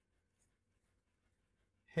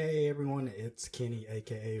Hey everyone, it's Kenny,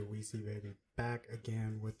 aka Weezy Baby, back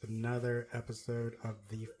again with another episode of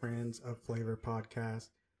the Friends of Flavor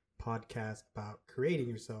podcast about creating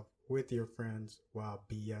yourself with your friends while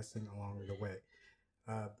BSing along the way.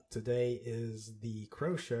 Today is the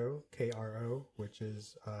KRO Show, KRO, which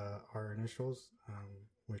is our initials,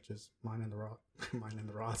 which is mine and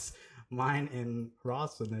Roth's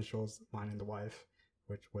initials, mine and the wife,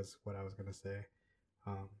 which was what I was gonna say.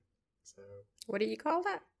 So what do you call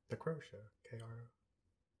that? The KRO Show, KRO.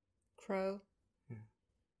 Crow. Yeah,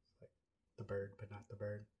 it's like the bird, but not the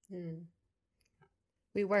bird.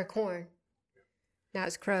 We were corn. Now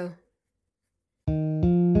it's crow.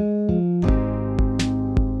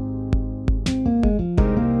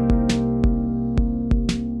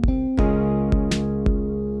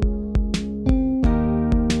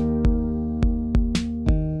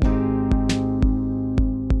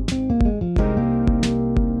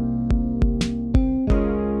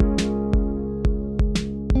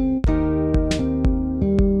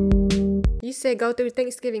 You said go through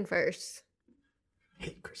Thanksgiving first. I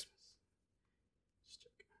hate Christmas. Just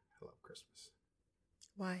joking. I love Christmas.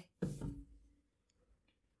 Why? I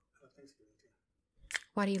love Thanksgiving too.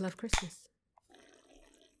 Why do you love Christmas?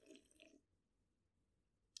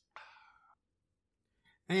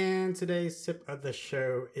 And today's sip of the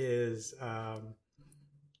show is, I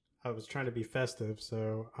was trying to be festive,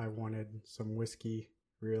 so I wanted some whiskey,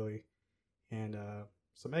 really, and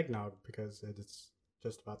some eggnog because it's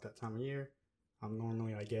just about that time of year.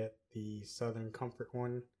 Normally I get the Southern Comfort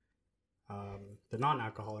one, the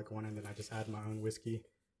non-alcoholic one, and then I just add my own whiskey.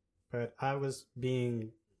 But I was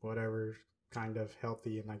being whatever kind of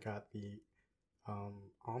healthy, and I got the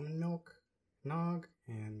almond milk nog,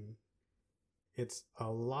 and it's a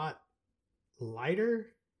lot lighter,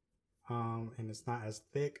 and it's not as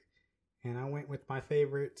thick. And I went with my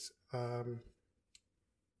favorite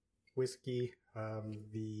whiskey,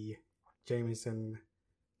 the Jameson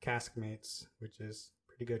Caskmates, which is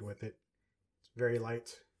pretty good with it. It's very light,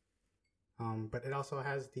 but it also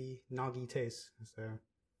has the noggy taste. So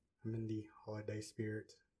I'm in the holiday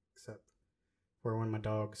spirit, except for when my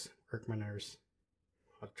dogs irk my nerves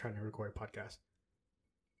while trying to record a podcast.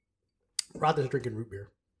 Roth is drinking root beer,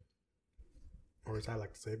 or as I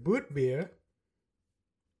like to say, boot beer.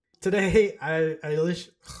 Today, I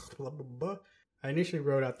initially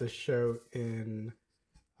wrote out this show in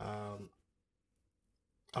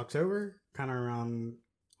October, kind of around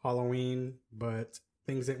Halloween, but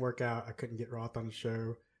things didn't work out. I couldn't get Roth on the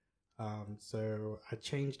show, so I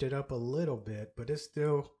changed it up a little bit, but it's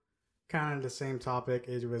still kind of the same topic.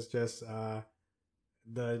 It was just the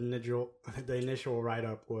initial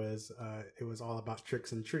write-up was it was all about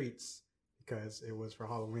tricks and treats because it was for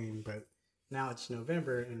Halloween, but now it's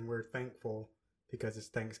November and we're thankful because it's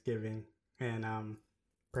Thanksgiving, and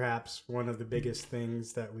perhaps one of the biggest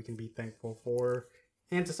things that we can be thankful for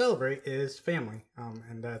and to celebrate is family,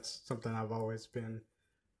 and that's something I've always been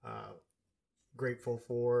grateful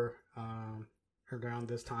for around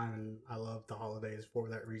this time, and I love the holidays for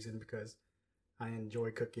that reason because I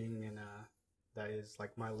enjoy cooking, and that is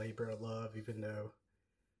like my labor of love, even though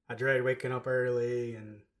I dread waking up early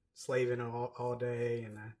and slaving all day,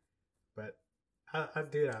 and but I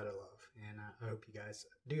do it out of love, and I hope you guys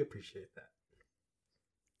do appreciate that.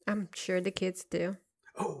 I'm sure the kids do.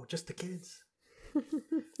 Oh, just the kids?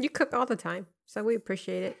 You cook all the time, so we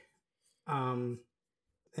appreciate it. And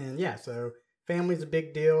yeah, so family's a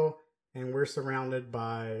big deal, and we're surrounded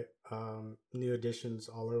by new additions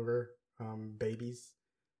all over. Babies.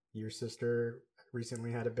 Your sister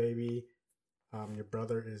recently had a baby. Your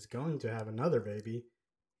brother is going to have another baby,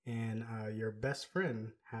 and your best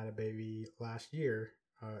friend had a baby last year.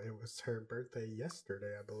 It was her birthday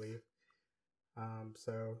yesterday, I believe.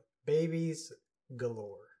 So babies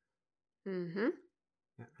galore. Mm-hmm.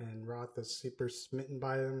 And Roth is super smitten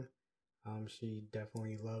by them. She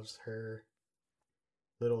definitely loves her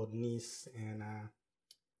little niece and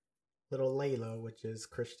little Layla, which is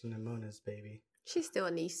Christian and Mona's baby. She's still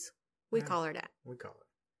a niece. We call her that. We call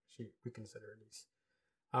her. We consider her niece.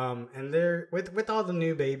 And there with all the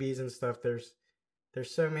new babies and stuff, there's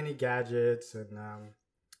so many gadgets and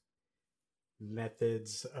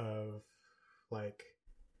methods of like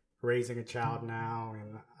raising a child now,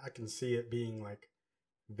 and I can see it being like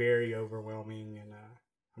very overwhelming, and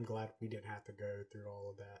I'm glad we didn't have to go through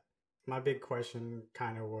all of that. My big question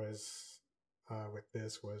kind of was with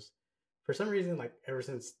this was, for some reason, like ever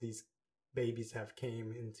since these babies have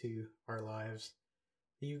came into our lives,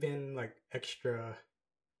 you've been like extra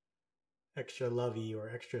lovey or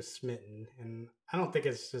extra smitten, and I don't think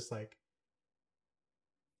it's just like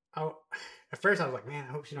at first I was like, man,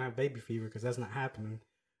 I hope she don't have baby fever because that's not happening.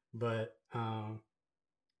 but I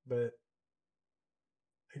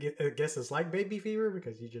guess it's like baby fever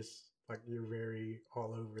because you just like you're very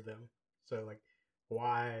all over them. So like,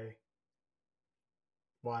 why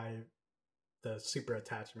why the super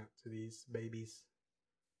attachment to these babies?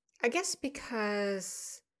 I guess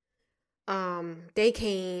because they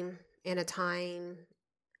came in a time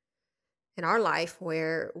in our life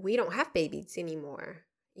where we don't have babies anymore.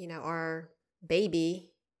 You know, our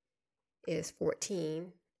baby is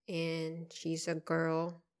 14 and she's a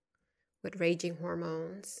girl with raging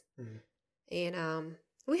hormones. Mm. And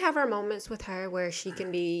we have our moments with her where she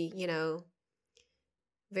can be,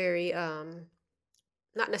 very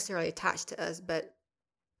not necessarily attached to us, but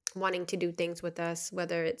wanting to do things with us,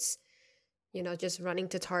 whether it's just running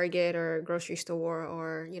to Target or grocery store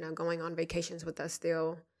or, going on vacations with us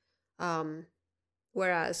still.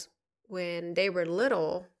 Whereas when they were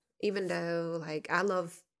little, even though like I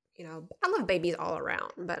love babies all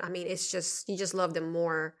around, but I mean, it's just, you just love them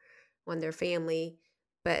more when they're family,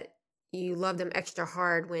 but you love them extra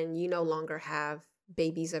hard when you no longer have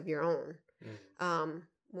babies of your own.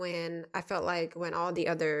 When I felt like when all the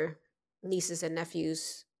other nieces and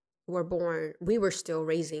nephews were born, we were still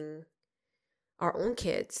raising our own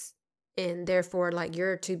kids, and therefore like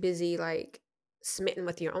you're too busy like smitten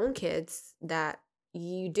with your own kids that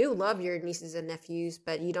you do love your nieces and nephews,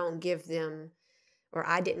 but you don't give them, or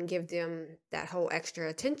I didn't give them that whole extra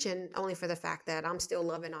attention, only for the fact that I'm still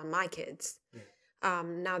loving on my kids.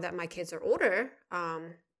 Now that my kids are older,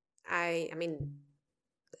 I mean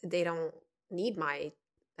they don't need my,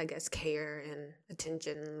 I guess, care and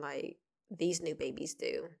attention like these new babies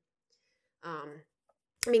do.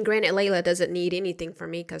 I mean, granted, Layla doesn't need anything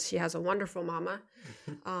from me because she has a wonderful mama.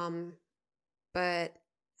 But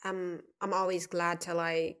I'm always glad to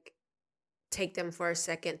like take them for a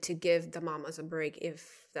second to give the mamas a break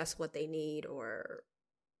if that's what they need or,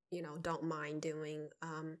 don't mind doing.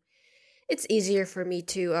 It's easier for me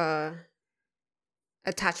to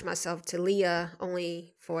attach myself to Leah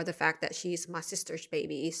only for the fact that she's my sister's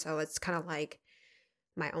baby. So it's kind of like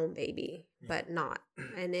my own baby, but not.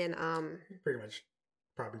 And then pretty much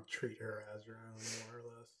probably treat her as your own, more or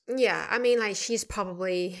less. Yeah, I mean, like she's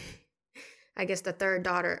probably, I guess, the third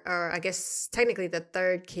daughter, or I guess technically the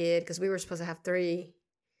third kid, because we were supposed to have three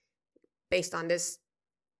based on this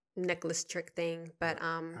necklace trick thing. But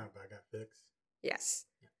I got fixed. Yes,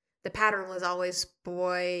 the pattern was always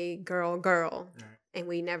boy, girl, girl, and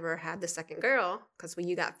we never had the second girl because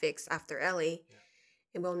you got fixed after Ellie,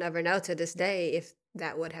 and we'll never know to this day if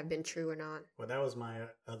that would have been true or not. Well, that was my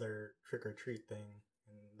other trick or treat thing,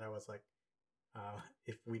 and that was like,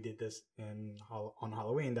 if we did this on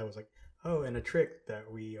Halloween, that was like, oh, and a trick that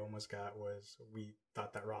we almost got was we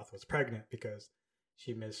thought that Roth was pregnant because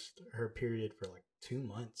she missed her period for like 2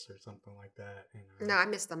 months or something like that. And no, I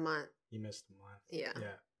missed a month. You missed a month. Yeah.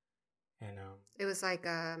 And it was like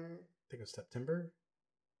I think it was September.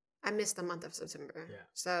 I missed the month of September. Yeah.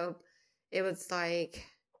 So it was like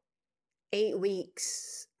 8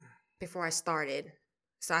 weeks before I started.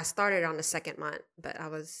 So I started on the second month, but I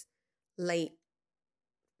was late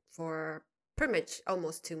for pretty much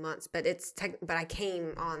almost 2 months. But but I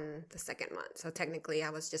came on the second month, so technically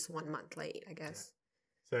I was just 1 month late, I guess.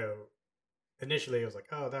 Yeah. So initially it was like,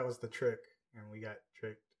 oh, that was the trick, and we got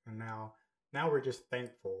tricked, and now we're just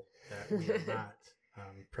thankful that we are not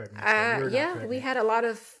pregnant. Pregnant. We had a lot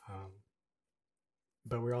of.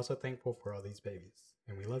 But we're also thankful for all these babies,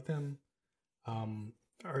 and we love them.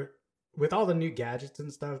 With all the new gadgets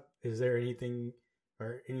and stuff, is there anything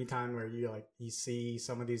or any time where you see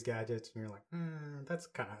some of these gadgets and you're like, that's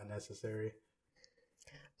kind of unnecessary?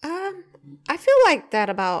 I feel like that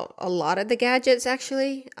about a lot of the gadgets,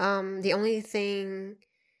 actually. The only thing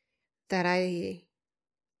that I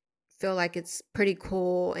feel like it's pretty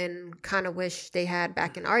cool and kind of wish they had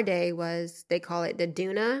back in our day was, they call it the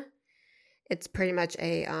Duna. It's pretty much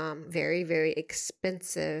a very, very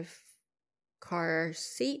expensive car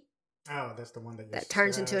seat. Oh, that's the one that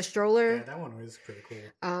turns into a stroller. Yeah, that one was pretty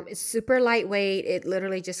cool. It's super lightweight. It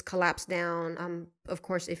literally just collapsed down. Of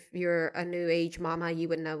course, if you're a new age mama, you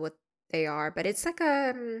would know what they are. But it's like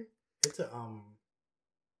it's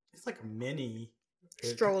like a mini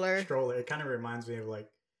stroller. It kind of reminds me of like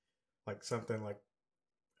something like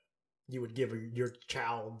you would give your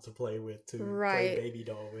child to play with, to play baby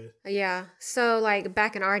doll with. Yeah. So like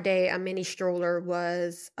back in our day, a mini stroller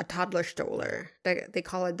was a toddler stroller. They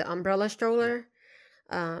call it the umbrella stroller.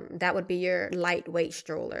 That would be your lightweight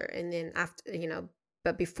stroller. And then after,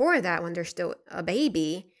 but before that, when they're still a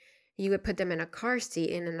baby, you would put them in a car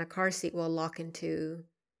seat, and then the car seat will lock into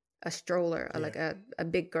a stroller, like a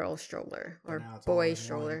big girl stroller or boy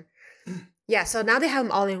stroller. Yeah, so now they have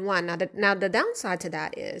them all in one. Now the downside to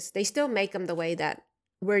that is they still make them the way that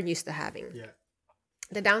we're used to having. Yeah.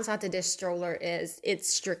 The downside to this stroller is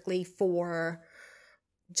it's strictly for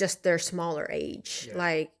just their smaller age. Yeah.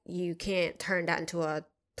 Like you can't turn that into a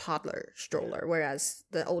toddler stroller, whereas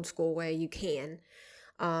the old school way you can.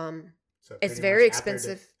 So it's pretty very much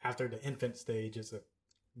expensive. After the infant stage, you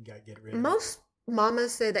got to get rid of it. Most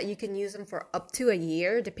mamas say that you can use them for up to a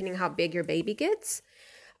year, depending how big your baby gets.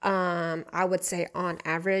 I would say on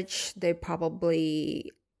average, they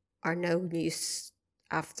probably are no use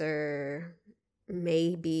after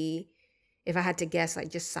maybe, if I had to guess, like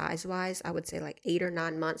just size wise, I would say like 8 or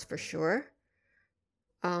 9 months for sure.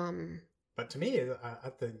 But to me, I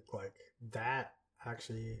think like that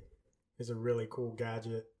actually is a really cool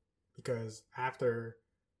gadget, because after,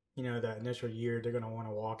 that initial year, they're going to want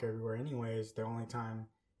to walk everywhere anyways. The only time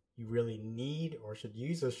you really need or should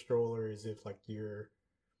use a stroller is if like you're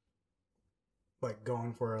like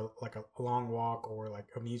going for a long walk or like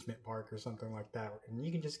amusement park or something like that, and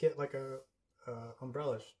you can just get like a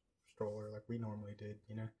umbrella stroller like we normally did.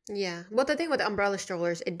 Yeah. Well, the thing with the umbrella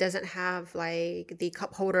strollers, it doesn't have like the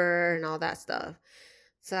cup holder and all that stuff.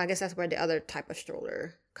 So I guess that's where the other type of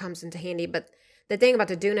stroller comes into handy. But the thing about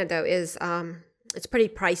the Duna though is it's pretty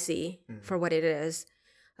pricey for what it is.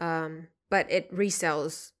 But it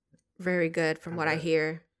resells very good from what I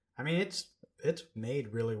hear. I mean, it's made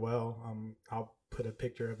really well. I'll put a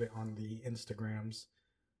picture of it on the Instagrams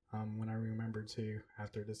when I remember to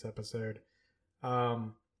after this episode.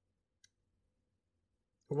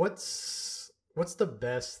 What's the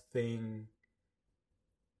best thing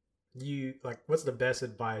what's the best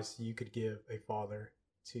advice you could give a father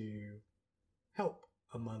to help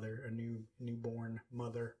a mother, a newborn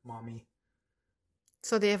mother, mommy?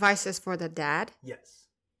 So the advice is for the dad? Yes.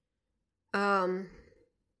 I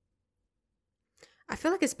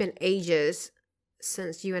feel like it's been ages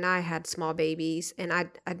since you and I had small babies, and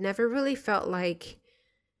I'd never really felt like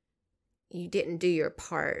you didn't do your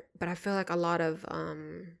part. But I feel like a lot of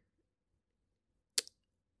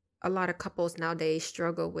couples nowadays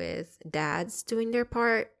struggle with dads doing their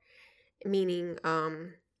part, meaning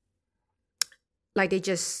like they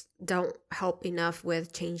just don't help enough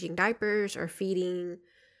with changing diapers or feeding,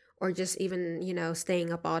 or just even,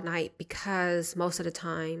 staying up all night, because most of the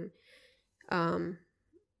time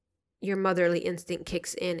your motherly instinct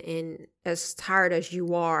kicks in, and as tired as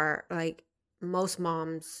you are, like most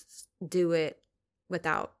moms do it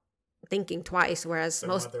without thinking twice, whereas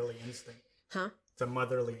most motherly instinct. Huh? It's a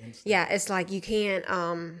motherly instinct. Yeah, it's like you can't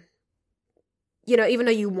even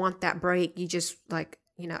though you want that break, you just like,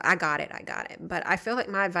 I got it. But I feel like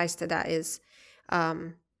my advice to that is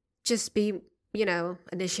just be,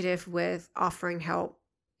 initiative with offering help,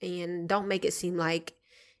 and don't make it seem like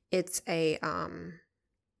it's a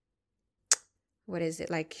what is it,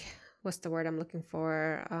 like, what's the word I'm looking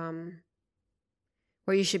for,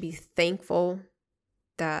 where you should be thankful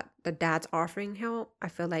that the dad's offering help. I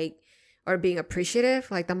feel like, or being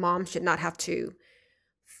appreciative, like the mom should not have to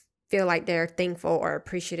feel like they're thankful or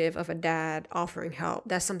appreciative of a dad offering help.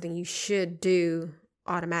 That's something you should do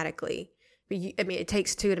automatically. It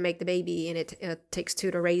takes two to make the baby, and it takes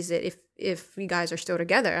two to raise it if you guys are still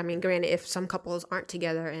together. I mean, granted, if some couples aren't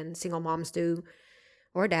together and single moms do,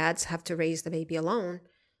 or dads have to raise the baby alone,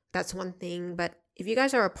 that's one thing. But if you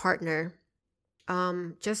guys are a partner,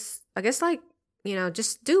 just, I guess, like,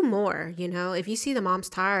 just do more. If you see the mom's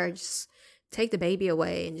tired, just take the baby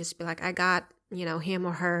away and just be like, I got, him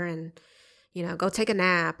or her, and, go take a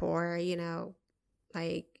nap, or,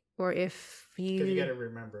 or if you... Because you got to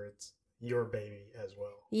remember, it's your baby as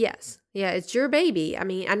well. Yes. Yeah, it's your baby. I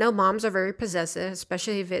mean, I know moms are very possessive,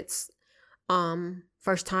 especially if it's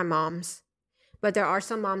first-time moms. But there are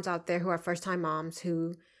some moms out there who are first-time moms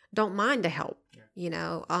who don't mind the help,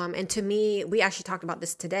 And to me, we actually talked about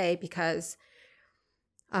this today because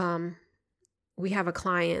we have a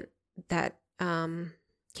client that comes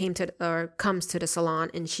to the salon,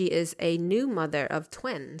 and she is a new mother of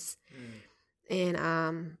twins.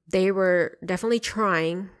 And they were definitely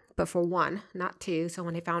trying, but for one, not two. So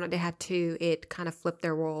when they found out they had two, it kind of flipped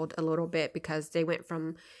their world a little bit, because they went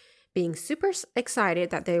from being super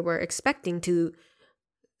excited that they were expecting to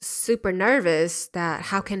super nervous that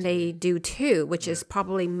how can they do two, which is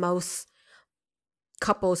probably most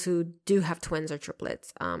couples who do have twins or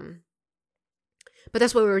triplets. But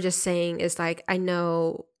that's what we were just saying is, like, I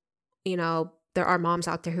know, there are moms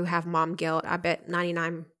out there who have mom guilt. I bet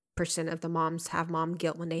 99% of the moms have mom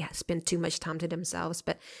guilt when they spend too much time to themselves.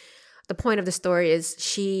 But the point of the story is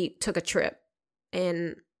she took a trip,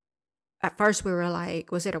 and at first we were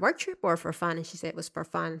like, was it a work trip or for fun? And she said it was for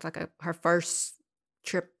fun. It's like her first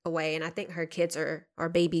trip away. And I think her kids or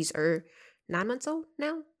babies are 9 months old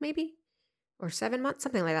now, maybe, or 7 months,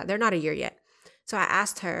 something like that. They're not a year yet. So I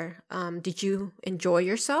asked her, did you enjoy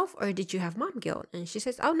yourself or did you have mom guilt? And she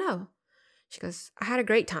says, oh, no. She goes, I had a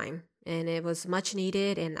great time and it was much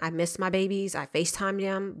needed. And I missed my babies. I FaceTimed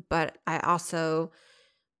them, but I also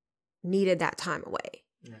needed that time away.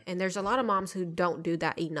 Right. And there's a lot of moms who don't do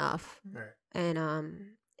that enough. Right.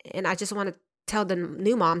 And I just want to tell the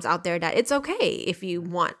new moms out there that it's okay if you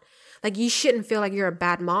want. Like, you shouldn't feel like you're a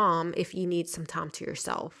bad mom if you need some time to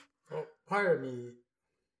yourself. Well, part of me,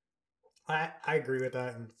 I agree with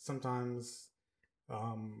that. And sometimes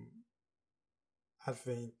I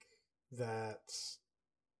think that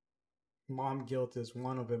mom guilt is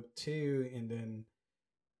one of them too. And then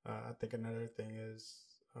I think another thing is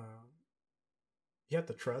you have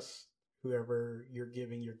to trust whoever you're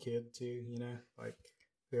giving your kid to, you know, like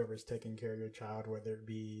whoever's taking care of your child, whether it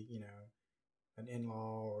be, you know, an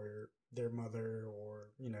in-law or their mother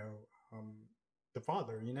or, you know, the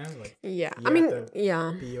father, you know, like, yeah, I mean,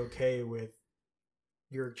 yeah, be okay with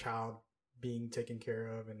your child being taken care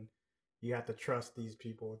of, and you have to trust these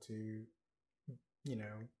people to, you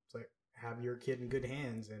know, like have your kid in good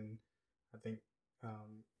hands. And I think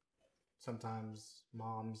sometimes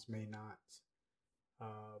moms may not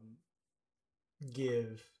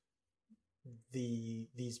give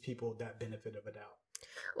these people that benefit of a doubt.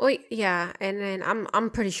 Well, yeah, and then I'm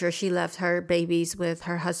pretty sure she left her babies with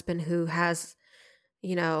her husband, who has,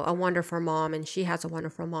 you know, a wonderful mom, and she has a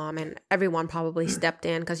wonderful mom, and everyone probably stepped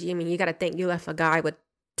in because I mean, you got to think you left a guy with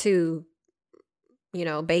 2, you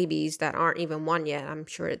know, babies that aren't even 1 yet. I'm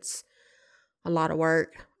sure it's a lot of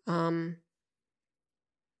work.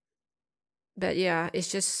 But yeah,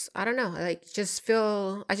 it's just, I don't know, like I just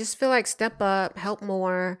feel like step up, help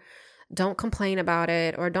more. Don't complain about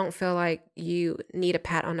it, or don't feel like you need a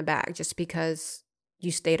pat on the back just because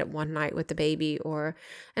you stayed up one night with the baby,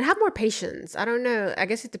 and have more patience. I don't know. I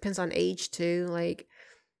guess it depends on age too. Like,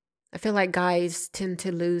 I feel like guys tend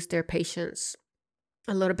to lose their patience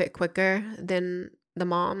a little bit quicker than the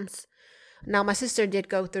moms. Now, my sister did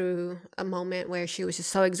go through a moment where she was just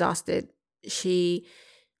so exhausted. She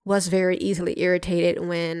was very easily irritated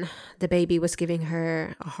when the baby was giving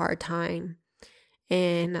her a hard time.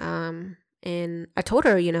 And I told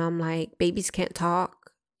her, you know, I'm like, babies can't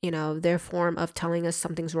talk. You know, their form of telling us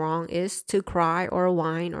something's wrong is to cry or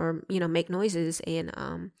whine or, you know, make noises.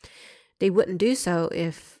 And they wouldn't do so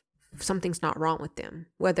if something's not wrong with them.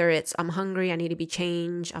 Whether it's I'm hungry, I need to be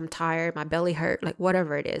changed, I'm tired, my belly hurt, like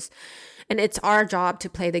whatever it is. And it's our job to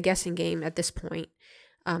play the guessing game at this point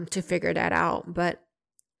to figure that out. But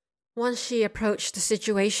once she approached the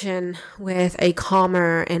situation with a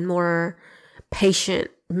calmer and more patient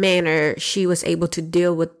manner, she was able to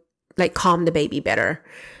deal with, like, calm the baby better.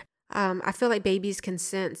 I feel like babies can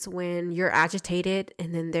sense when you're agitated,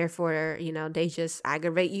 and then therefore, you know, they just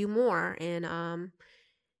aggravate you more. And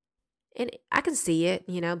I can see it,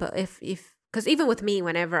 you know, but if because even with me,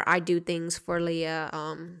 whenever I do things for Leah,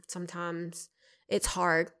 sometimes it's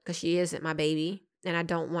hard because she isn't my baby, and I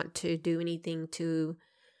don't want to do anything to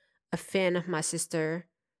offend my sister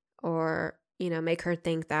or, you know, make her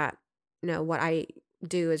think that, you know, what I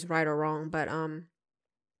do is right or wrong. But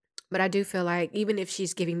I do feel like even if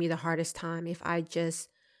she's giving me the hardest time, if I just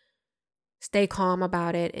stay calm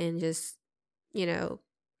about it and just, you know,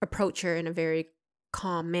 approach her in a very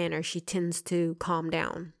calm manner, she tends to calm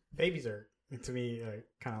down. Babies are, to me,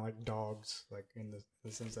 kind of like dogs, like in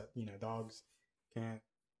the sense that, you know, dogs can't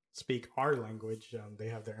speak our language. They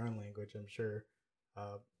have their own language, I'm sure.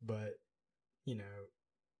 But, you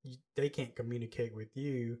know, they can't communicate with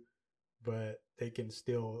you, but they can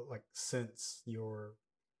still, like, sense your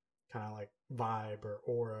kind of, like, vibe or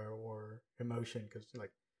aura or emotion. Because,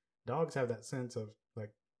 like, dogs have that sense of,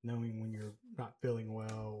 like, knowing when you're not feeling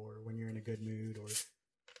well or when you're in a good mood, or,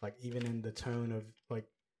 like, even in the tone of, like,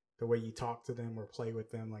 the way you talk to them or play with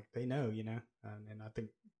them, like, they know, you know. And I think,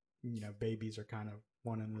 you know, babies are kind of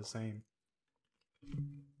one and the same.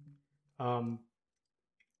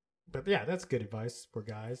 But yeah, that's good advice for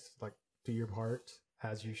guys. Like, do your part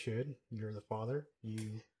as you should. You're the father.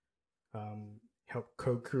 You help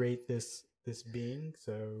co-create this being.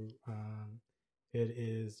 So it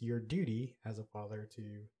is your duty as a father to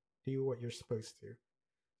do what you're supposed to.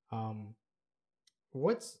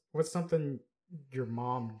 What's something your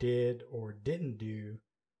mom did or didn't do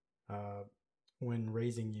when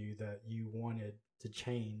raising you that you wanted to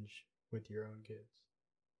change with your own kids?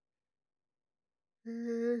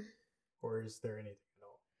 Or is there anything at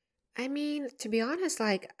all? I mean, to be honest,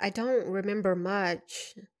 like, I don't remember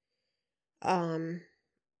much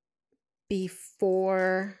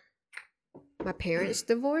before my parents'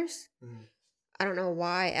 divorce. Mhm. I don't know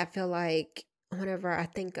why. I feel like whenever I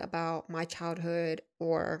think about my childhood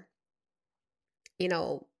or, you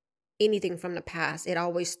know, anything from the past, it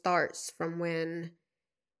always starts from when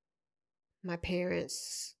my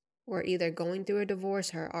parents were either going through a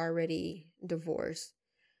divorce or already divorced.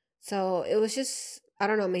 So it was just, I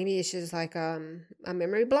don't know, maybe it's just like a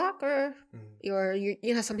memory block, or you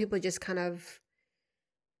know, some people just kind of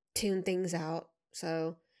tune things out.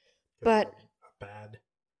 So, but Bad.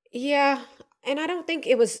 yeah, and I don't think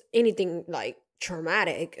it was anything like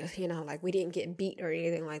traumatic, you know, like we didn't get beat or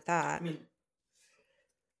anything like that.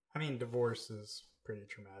 I mean, divorce is pretty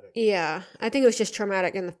traumatic. Yeah, I think it was just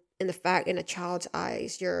traumatic in the fact in a child's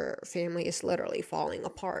eyes, your family is literally falling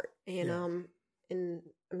apart, and Yeah. and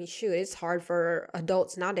I mean, shoot, it's hard for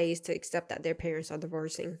adults nowadays to accept that their parents are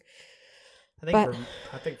divorcing. I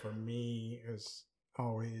think for me it was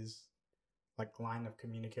always like line of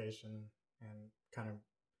communication and kind of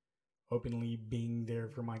openly being there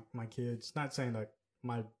for my kids. Not saying that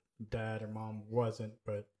my dad or mom wasn't,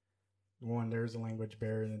 but one, there's a language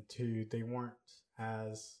barrier, and two, they weren't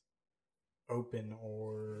as open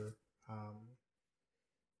or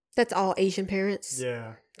That's all Asian parents.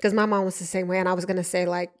 yeah. Because my mom was the same way, and I was gonna say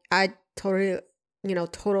like I totally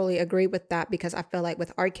agree with that, because I feel like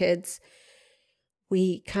with our kids,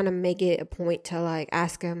 we kind of make it a point to like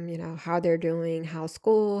ask them, you know, how they're doing, how's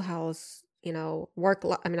school, how's, you know,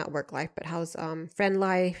 I mean, not work life, but how's friend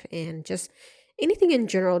life, and just anything in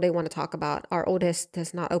general they want to talk about. Our oldest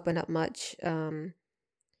does not open up much.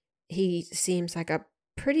 He seems like a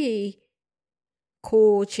pretty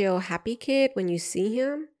cool, chill, happy kid when you see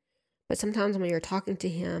him. But sometimes when you're talking to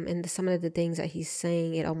him and some of the things that he's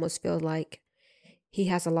saying, it almost feels like he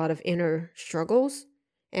has a lot of inner struggles.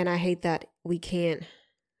 And I hate that we can't,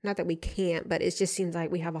 not that we can't, but it just seems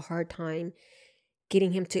like we have a hard time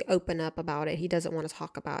getting him to open up about it. He doesn't want to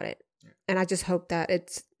talk about it. And I just hope that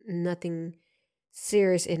it's nothing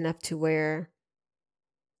serious enough to where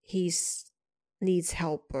he's needs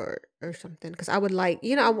help or something. Because I would like,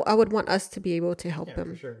 you know, I would want us to be able to help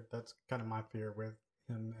him. For sure. That's kind of my fear with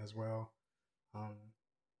him as well.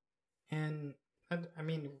 And I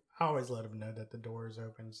mean, I always let him know that the door is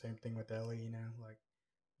open. Same thing with Ellie, you know, like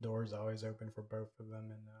doors always open for both of them.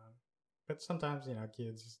 And but sometimes, you know,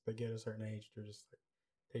 kids, they get a certain age, they're just like,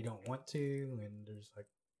 they don't want to, and there's like,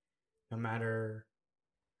 no matter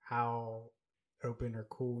how open or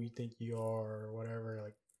cool you think you are or whatever,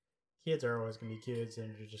 like kids are always gonna be kids,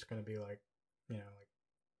 and you're just gonna be like, you know, like,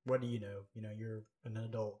 what do you know? You know, you're an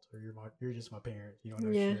adult, or you're just my parent. You don't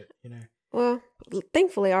know shit. You know. Well,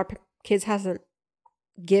 thankfully, our kids hasn't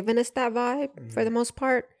given us that vibe for the most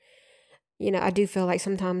part. You know, I do feel like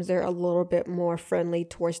sometimes they're a little bit more friendly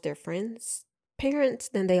towards their friends' parents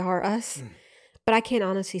than they are us. But I can't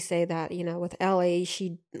honestly say that, you know, with Ellie,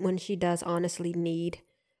 when she does honestly need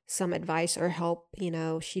some advice or help, you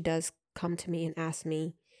know, she does come to me and ask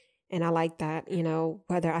me. And I like that, you know,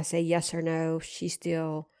 whether I say yes or no, she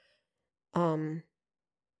still,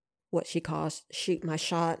 what she calls shoot my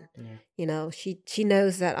shot. Yeah. You know, she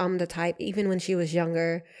knows that I'm the type, even when she was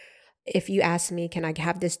younger, if you ask me, can I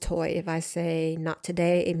have this toy? If I say not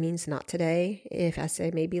today, it means not today. If I say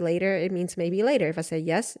maybe later, it means maybe later. If I say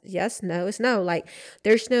yes, yes, no, it's no. Like,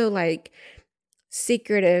 there's no like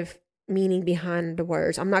secretive meaning behind the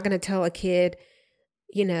words. I'm not going to tell a kid,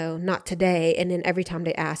 you know, not today. And then every time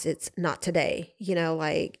they ask, it's not today. You know,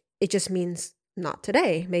 like it just means not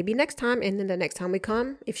today. Maybe next time. And then the next time we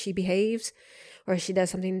come, if she behaves or she does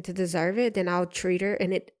something to deserve it, then I'll treat her.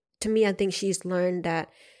 And to me, I think she's learned that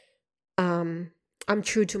I'm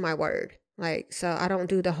true to my word. Like, so I don't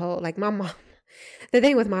do the whole, like my mom, the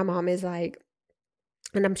thing with my mom is like,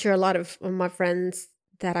 and I'm sure a lot of my friends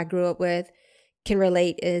that I grew up with can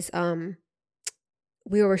relate, is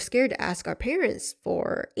we were scared to ask our parents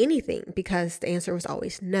for anything because the answer was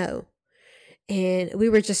always no. And we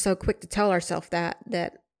were just so quick to tell ourselves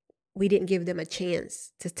that we didn't give them a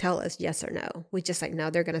chance to tell us yes or no. We just like,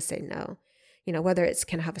 no, they're going to say no. You know, whether it's,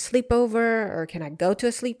 can I have a sleepover, or can I go to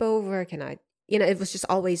a sleepover? Can I, you know, it was just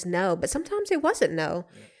always no. But sometimes it wasn't no,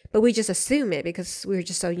 but we just assume it because we were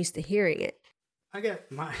just so used to hearing it. I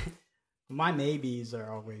get my maybes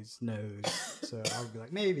are always no's. So I would be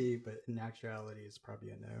like, maybe, but in actuality, it's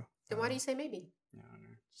probably a no. Then why do you say maybe? I don't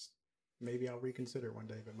know. Just, maybe I'll reconsider one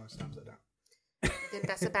day, but most times I don't. Then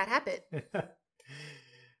that's a bad habit.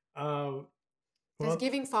 That's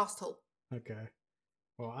giving false hope. Okay.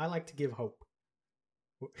 Well, I like to give hope.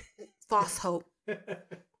 False hope.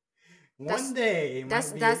 One day it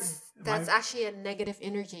That's might be. that's actually a negative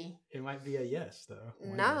energy. It might be a yes though.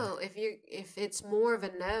 No, if it's more of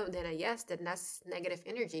a no than a yes, then that's negative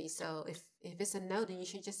energy. So if it's a no, then you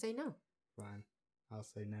should just say no. Fine, I'll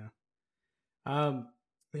say no.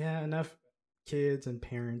 Yeah, enough kids and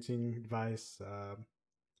parenting advice.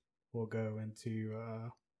 We'll go into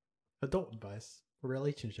adult advice,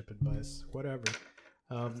 relationship advice, whatever.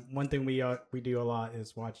 One thing we do a lot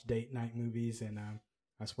is watch date night movies, and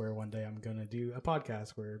I swear one day I'm gonna do a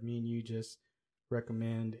podcast where me and you just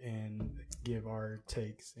recommend and give our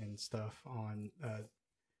takes and stuff on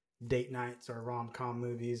date nights or rom-com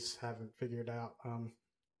movies. Haven't figured out.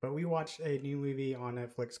 But we watched a new movie on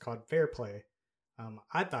Netflix called Fair Play.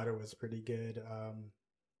 I thought it was pretty good.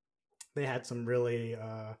 They had some really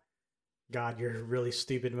God, you're really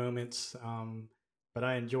stupid moments. But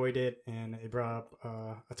I enjoyed it, and it brought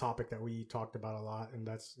up a topic that we talked about a lot, and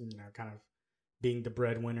that's, kind of being the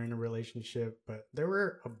breadwinner in a relationship. But there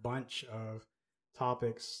were a bunch of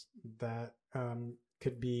topics that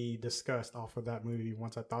could be discussed off of that movie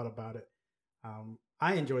once I thought about it.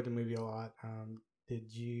 I enjoyed the movie a lot.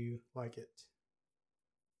 Did you like it?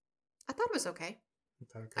 I thought it was okay.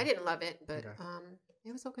 Okay. I didn't love it, but Okay.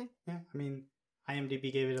 it was okay. Yeah, I mean,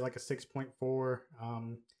 IMDb gave it like a 6.4.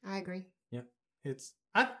 I agree. Yeah,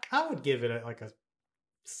 I would give it like a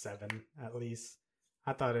 7 at least.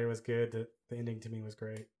 I thought it was good. The ending to me was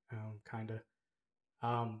great, kind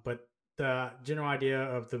of. But the general idea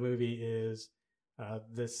of the movie is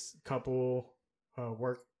this couple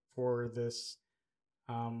work for this.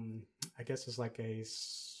 I guess it's like a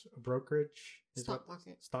brokerage. Stock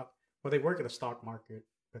market. Well, they work at a stock market,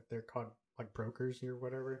 but they're called like brokers or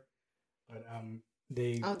whatever. But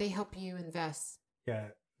they help you invest. Yeah,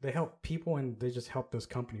 they help people, and they just help this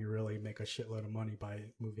company really make a shitload of money by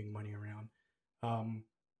moving money around.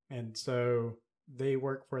 And so they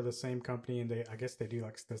work for the same company, and I guess they do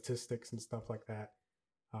like statistics and stuff like that.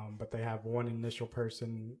 But they have one initial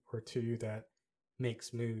person or two that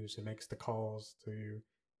makes moves and makes the calls to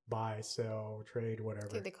buy, sell, trade, whatever. I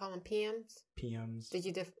think they call them PMs. PMs. Did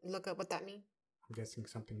you look up what that means? I'm guessing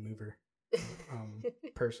something mover.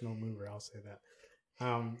 Personal mover, I'll say that.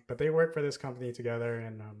 But they work for this company together,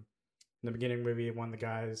 and in the beginning of the movie, one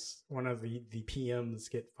of the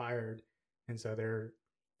PMs get fired, and so they're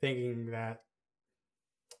thinking that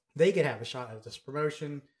they could have a shot at this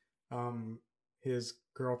promotion. His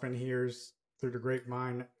girlfriend hears through the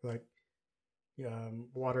grapevine, like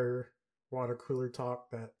water cooler talk,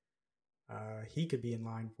 that he could be in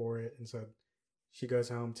line for it, and so she goes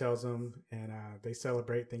home, tells him, and they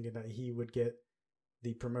celebrate, thinking that he would get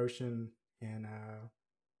the promotion, and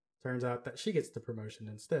turns out that she gets the promotion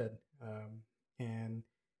instead. And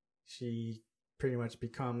she pretty much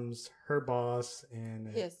becomes her boss, and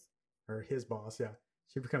his boss, yeah.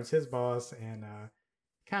 She becomes his boss, and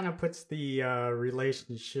kind of puts the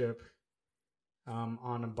relationship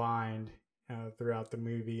on a bind throughout the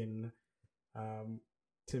movie. And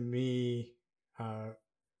to me,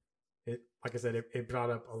 it, like I said, it brought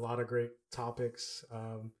up a lot of great topics.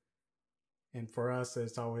 And for us,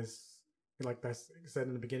 it's always, like I said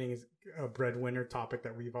in the beginning, is a breadwinner topic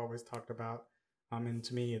that we've always talked about. And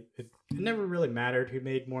to me, it never really mattered who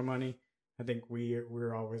made more money. I think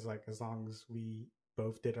we're always like, as long as we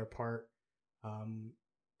both did our part.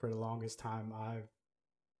 For the longest time, I've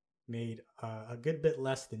made a good bit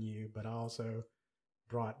less than you, but I also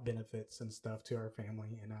brought benefits and stuff to our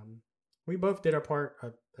family. And we both did our part.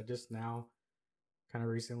 I just now kind of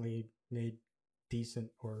recently made decent,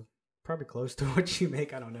 or probably close to what you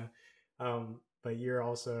make. I don't know. But you're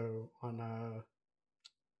also on a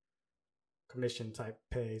commission type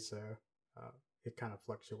pay, so it kind of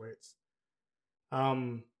fluctuates.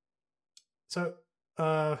 So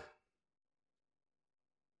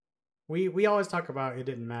we always talk about it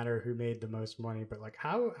didn't matter who made the most money, but like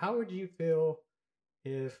how would you feel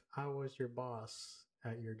if I was your boss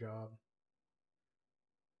at your job?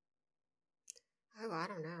 Oh, I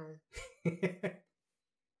don't know.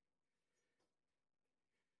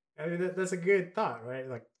 I mean, that's a good thought, right?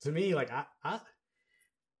 Like, to me, like I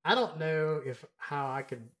don't know how I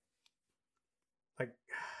could, like,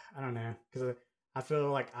 I don't know, because I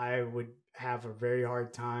feel like I would have a very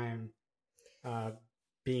hard time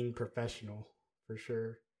being professional, for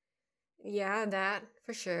sure. Yeah, that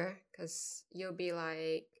for sure, because you'll be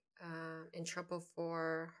like in trouble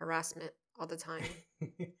for harassment all the time.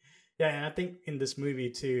 Yeah, and I think in this movie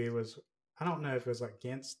too, it was, I don't know if it was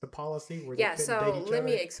against the policy where yeah, they couldn't date so each let other.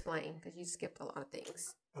 me explain, because you skipped a lot of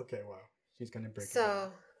things. Okay, well, she's gonna break it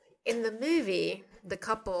So down. in the movie, the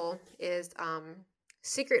couple is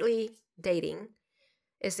secretly dating,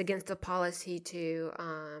 it's against the policy to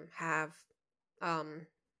have, I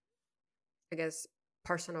guess,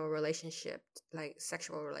 personal relationship, like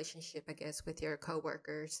sexual relationship, I guess, with your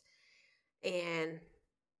coworkers. And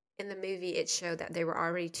in the movie, it showed that they were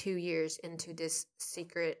already 2 years into this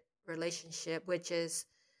secret relationship, which is,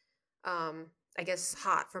 I guess,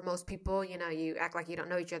 hot for most people. You know, you act like you don't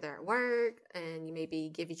know each other at work, and you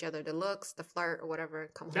maybe give each other the looks, the flirt, or whatever,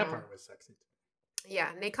 and come That home. part was sexy.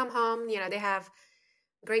 Yeah, and they come home, you know, they have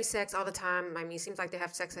great sex all the time. I mean, it seems like they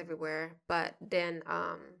have sex everywhere. But then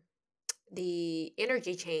the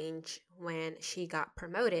energy change when she got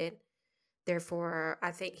promoted. Therefore,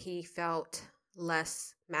 I think he felt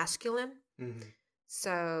less masculine. Mm-hmm.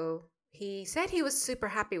 So he said he was super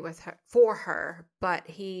happy with her for her, but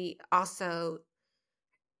he also,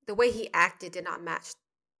 the way he acted did not match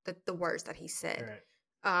the words that he said.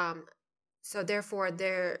 Right. So therefore,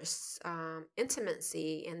 their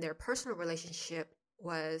intimacy in their personal relationship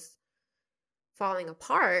was falling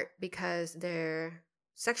apart because their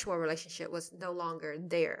sexual relationship was no longer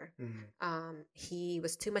there. Mm-hmm. He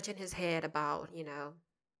was too much in his head about, you know,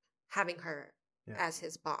 having her as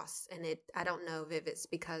his boss. And I don't know if it's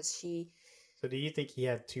because she... So do you think he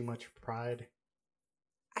had too much pride?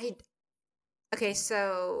 Okay,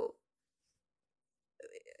 so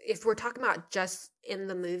if we're talking about just in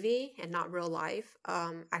the movie and not real life,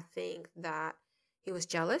 I think that he was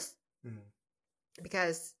jealous. Mm-hmm.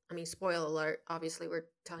 Because, I mean, spoiler alert, obviously we're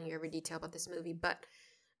telling you every detail about this movie, but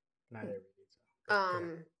not every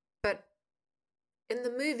detail. But in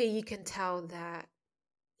the movie you can tell that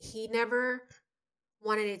he never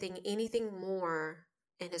wanted anything more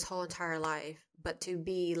in his whole entire life but to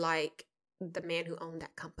be like the man who owned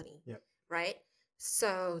that company. Yep. Right?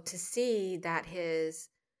 So to see that his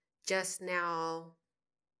just now,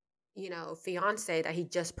 you know, fiance that he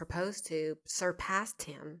just proposed to surpassed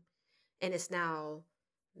him and is now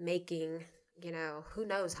making, you know, who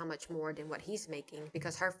knows how much more than what he's making,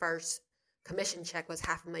 because her first commission check was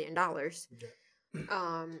 $500,000.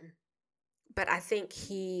 Yeah. But I think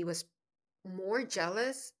he was more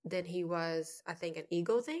jealous than he was, I think, an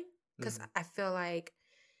ego thing. Because I feel like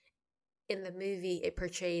in the movie it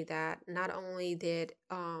portrayed that not only did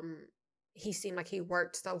he seem like he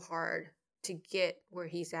worked so hard to get where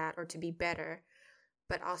he's at or to be better,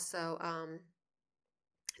 but also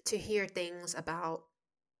to hear things about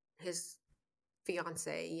his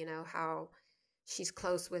fiance, you know, how she's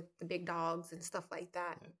close with the big dogs and stuff like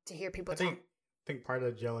that. Yeah. To hear people I think part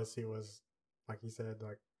of the jealousy was, like he said,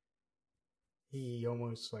 like he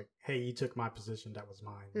almost like, hey, you took my position, that was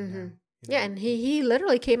mine. Mm-hmm. You know? Yeah, and he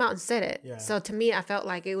literally came out and said it. Yeah. So to me, I felt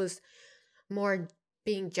like it was more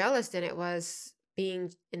being jealous than it was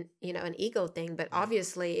being, an ego thing. But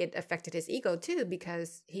obviously it affected his ego too,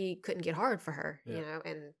 because he couldn't get hard for her, you know,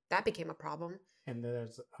 and that became a problem. And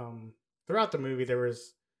there's throughout the movie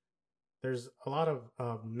there's a lot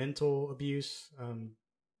of mental abuse.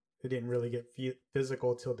 It didn't really get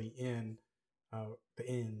physical till the end.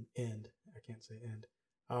 End. I can't say end.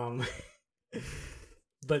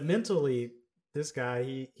 But mentally, this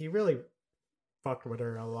guy he really fucked with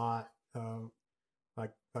her a lot.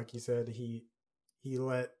 Like you said, he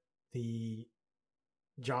let the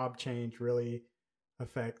job change really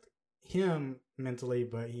affect him mentally,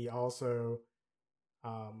 but he also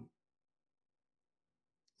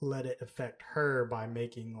let it affect her by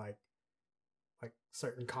making like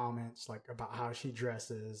certain comments like about how she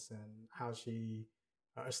dresses and how she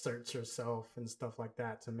asserts herself and stuff like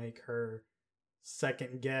that, to make her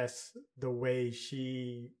second guess the way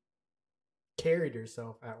she carried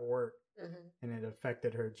herself at work. Mm-hmm. And it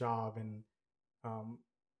affected her job. And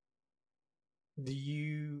do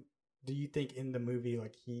you think in the movie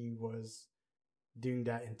like he was doing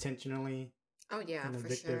that intentionally? Oh yeah, in a for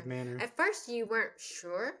vindictive sure. manner? At first you weren't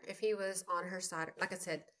sure if he was on her side. Like I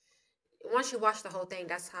said, once you watch the whole thing,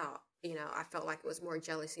 that's how, you know, I felt like it was more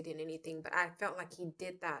jealousy than anything. But I felt like he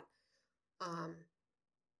did that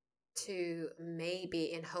to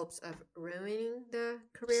maybe in hopes of ruining the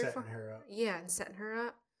career setting her up. Yeah, and setting her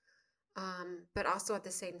up. But also at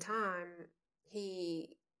the same time,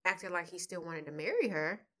 he acted like he still wanted to marry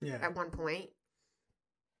her at one point.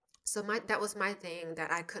 So that was my thing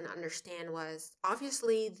that I couldn't understand, was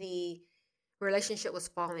obviously the relationship was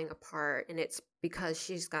falling apart, and it's because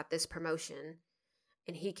she's got this promotion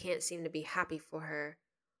and he can't seem to be happy for her,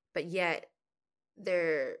 but yet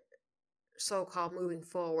they're so-called moving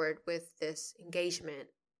forward with this engagement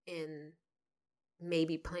and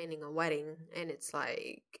maybe planning a wedding. And it's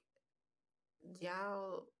like,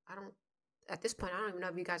 y'all, at this point I don't even know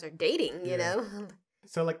if you guys are dating, you know.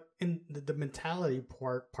 So like in the mentality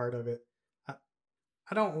part of it,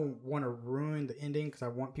 I don't want to ruin the ending because I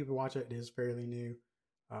want people to watch it. It is fairly new.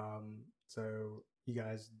 So you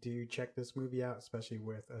guys do check this movie out, especially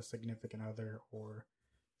with a significant other or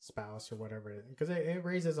spouse or whatever, because it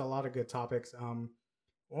raises a lot of good topics.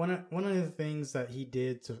 One of the things that he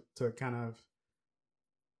did to kind of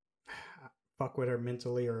fuck with her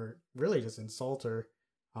mentally or really just insult her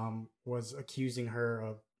was accusing her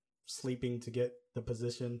of sleeping to get the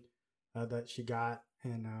position that she got.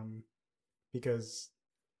 And because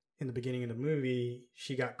in the beginning of the movie,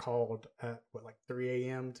 she got called at 3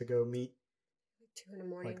 a.m. to go meet 2 in the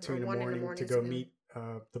morning, like 2 in the morning to go meet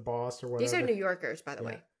the boss or whatever. These are New Yorkers, by the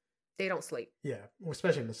way. They don't sleep. Yeah,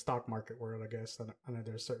 especially in the stock market world, I guess. I know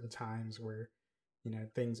there's certain times where,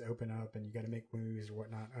 things open up and you got to make moves or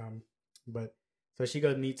whatnot. But so she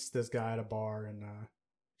goes meets this guy at a bar, and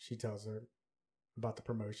she tells her about the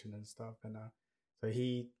promotion and stuff. And so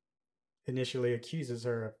he initially accuses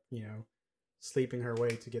her of, sleeping her way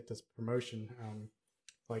to get this promotion.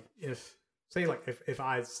 If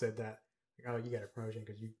I said that, oh, you got a promotion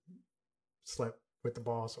because you slept with the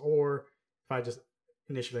boss, or if I just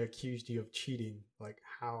initially accused you of cheating,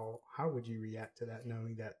 how would you react to that,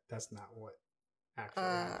 knowing that that's not what actually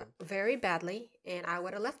happened? Very badly, and I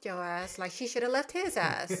would have left your ass like she should have left his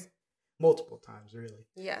ass. Multiple times, really.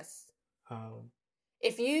 Yes.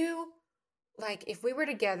 If we were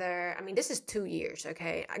together, I mean, this is 2 years,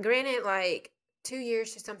 okay? Granted, 2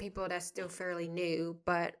 years to some people, that's still fairly new,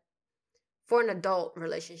 but for an adult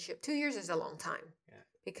relationship, 2 years is a long time. Yeah.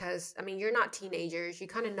 Because, I mean, you're not teenagers. You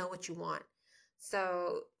kind of know what you want.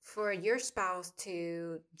 So for your spouse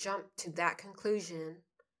to jump to that conclusion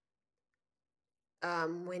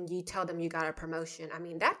when you tell them you got a promotion, I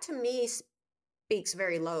mean, that to me speaks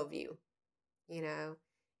very low of you,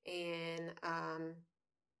 and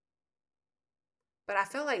but I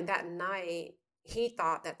feel like that night he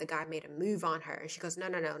thought that the guy made a move on her, and she goes, no,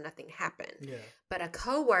 nothing happened. Yeah. But a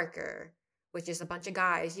coworker, which is a bunch of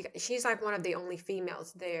guys, she's like one of the only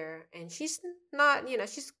females there, and she's not,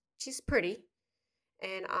 she's pretty.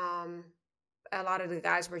 And a lot of the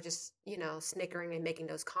guys were just, snickering and making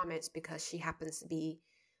those comments because she happens to be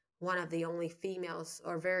one of the only females,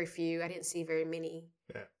 or very few. I didn't see very many.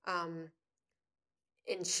 Yeah.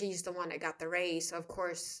 And she's the one that got the raise. So, of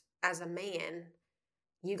course, as a man,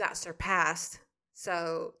 you got surpassed.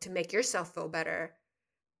 So to make yourself feel better,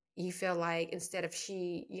 you feel like instead of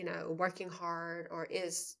she, working hard or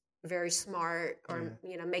is very smart or,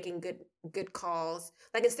 making good calls,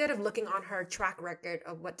 instead of looking on her track record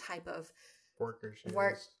of what type of worker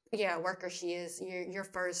she is, your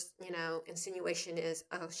first, insinuation is,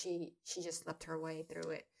 oh, she just slept her way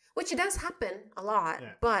through it, which it does happen a lot. Yeah.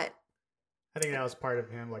 But I think that was part of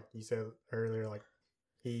him, like you said earlier,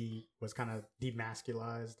 he was kind of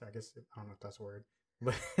demasculized. I guess, I don't know if that's a word,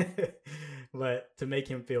 but to make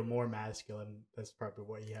him feel more masculine, that's probably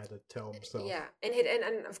what he had to tell himself. Yeah, and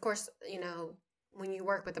of course, when you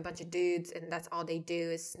work with a bunch of dudes and that's all they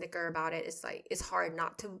do is snicker about it, it's hard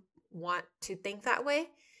not to want to think that way.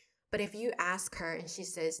 But if you ask her and she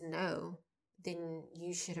says no, then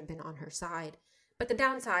you should have been on her side. But the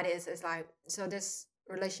downside is so this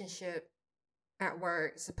relationship at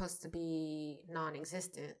work is supposed to be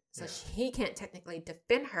non-existent. So he can't technically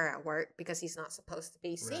defend her at work because he's not supposed to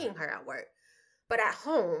be seeing her at work. But at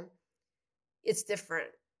home, it's different.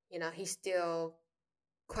 He still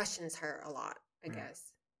questions her a lot, I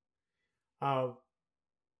guess.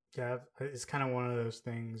 Yeah, it's kind of one of those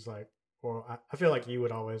things I feel like you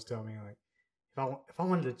would always tell me if I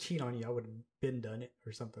wanted to cheat on you, I would have been done it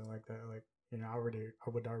or something like that. I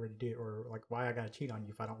would already do it, or why I gotta cheat on you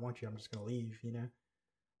if I don't want you? I'm just gonna leave,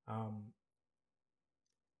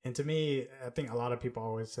 And to me, I think a lot of people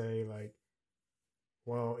always say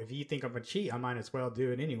well, if you think I'm gonna cheat, I might as well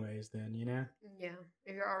do it anyways. Then Yeah,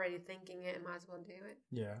 if you're already thinking it, might as well do it.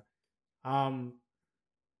 Yeah.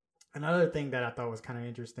 Another thing that I thought was kind of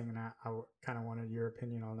interesting, and I kind of wanted your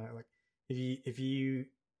opinion on that. If you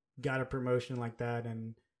got a promotion like that,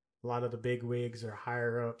 and a lot of the big wigs or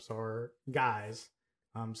higher ups are guys,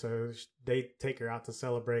 so they take her out to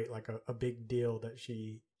celebrate a big deal that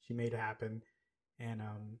she made happen, and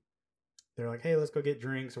they're like, hey, let's go get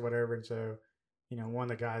drinks or whatever. And so one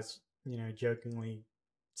of the guys jokingly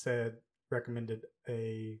recommended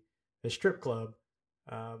a strip club,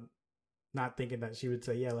 not thinking that she would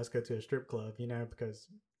say, yeah, let's go to a strip club, because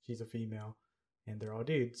she's a female and they're all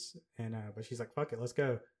dudes. And but she's like, fuck it, let's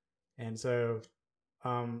go. And so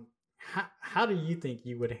how do you think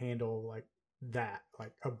you would handle that,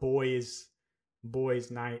 a boys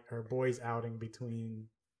night or boys outing between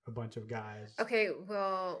a bunch of guys? Okay,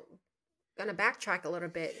 well, gonna backtrack a little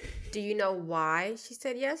bit. Do you know why she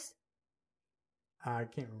said yes? I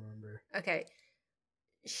can't remember. Okay.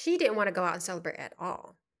 She didn't want to go out and celebrate at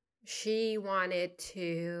all. She wanted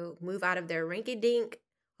to move out of their rinky-dink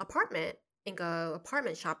apartment and go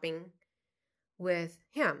apartment shopping with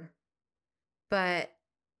him. But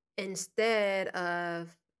instead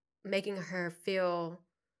of making her feel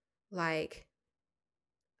like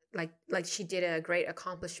she did a great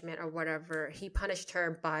accomplishment or whatever, he punished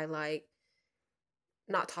her by like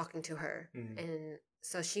not talking to her. And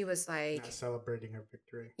so she was like not celebrating her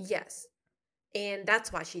victory. Yes. And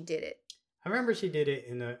that's why she did it. I remember she did it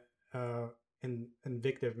in a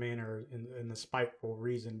invictive manner, in a spiteful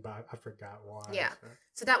reason, but I forgot why. Yeah.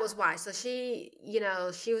 So that was why. So she,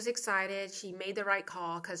 she was excited. She made the right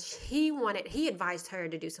call because he advised her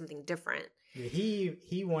to do something different. Yeah,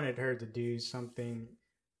 he wanted her to do something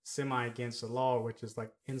semi against the law, which is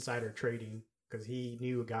like insider trading, because he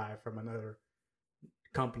knew a guy from another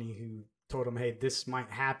company who told him, hey, this might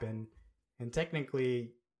happen. And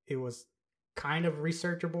technically it was kind of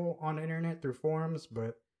researchable on the internet through forums,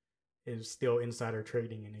 but it was still insider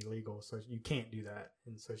trading and illegal, so you can't do that.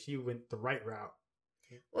 And so she went the right route.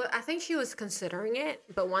 Well, I think she was considering it,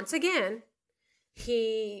 but once again,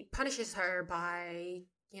 he punishes her by,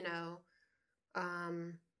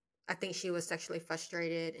 I think she was sexually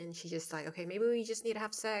frustrated, and she's just like, okay, maybe we just need to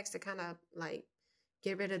have sex to kind of like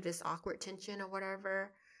get rid of this awkward tension or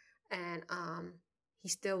whatever. And he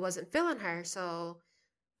still wasn't feeling her, so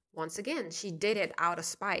once again, she did it out of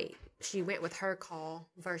spite. She went with her call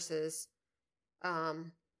versus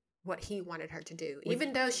what he wanted her to do,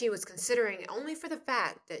 even though she was considering it only for the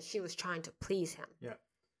fact that she was trying to please him. Yeah.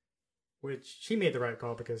 Which she made the right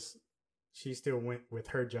call because she still went with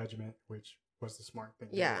her judgment, which was the smart thing.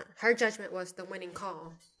 Yeah, her judgment was the winning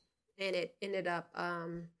call. And it ended up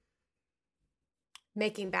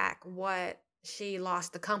making back what she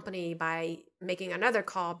lost the company by making another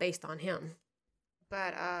call based on him.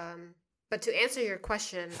 But to answer your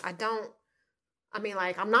question, I'm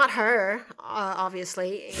not her,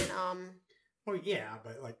 obviously. And well, yeah,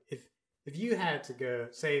 but like if you had to go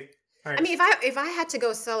say, all right, I mean, if I had to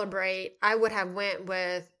go celebrate, I would have went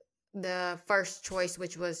with the first choice,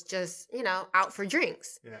 which was just, out for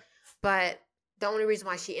drinks. Yeah. But the only reason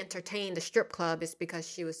why she entertained the strip club is because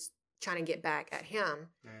she was trying to get back at him.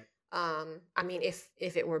 Right. I mean, if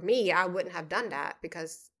it were me, I wouldn't have done that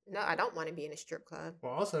because no, I don't want to be in a strip club.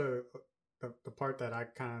 Well, also the part that I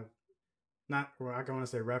kind of I don't want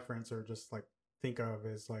to say reference or just like think of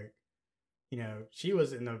is like, she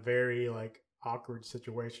was in a very like awkward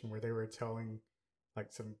situation where they were telling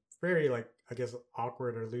like some very like, I guess,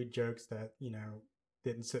 awkward or lewd jokes that,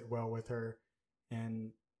 didn't sit well with her. And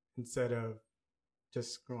instead of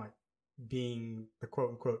just like being the quote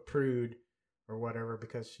unquote prude or whatever,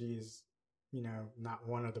 because she's, not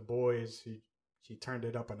one of the boys, she turned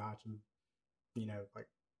it up a notch and, like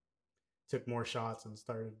took more shots and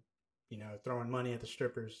started, throwing money at the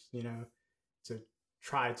strippers, to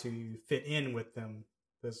try to fit in with them.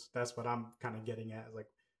 That's what I'm kind of getting at. Like,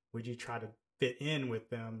 would you try to fit in with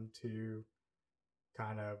them to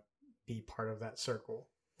kind of be part of that circle?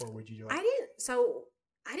 Or would you like...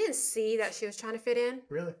 I didn't see that she was trying to fit in.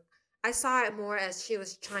 Really? I saw it more as she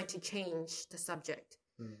was trying to change the subject.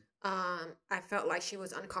 I felt like she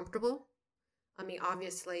was uncomfortable. I mean,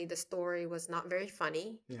 obviously the story was not very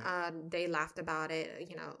funny. Yeah. They laughed about it,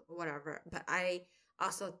 whatever. But I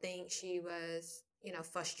also think she was,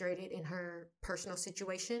 frustrated in her personal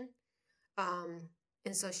situation.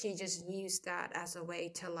 And so she just used that as a way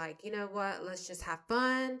to like, you know what, let's just have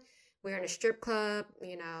fun. We're in a strip club,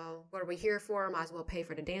 what are we here for? Might as well pay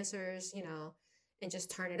for the dancers, and just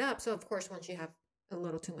turn it up. So of course, once you have a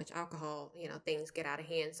little too much alcohol, things get out of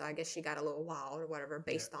hand. So I guess she got a little wild or whatever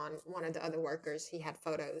based on one of the other workers. He had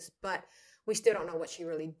photos, but we still don't know what she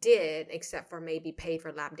really did except for maybe paid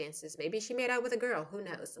for lap dances. Maybe she made out with a girl, who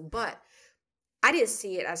knows? But I didn't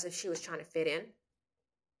see it as if she was trying to fit in.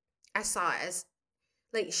 I saw it as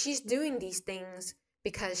like she's doing these things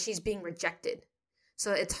because she's being rejected.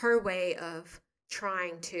 So it's her way of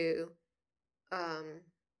trying to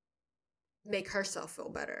make herself feel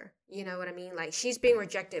better. You know what I mean? Like she's being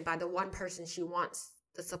rejected by the one person she wants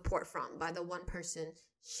the support from, by the one person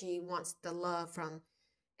she wants the love from.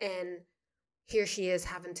 And here she is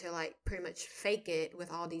having to like pretty much fake it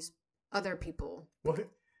with all these other people. What?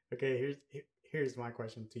 Okay, here's my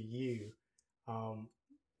question to you.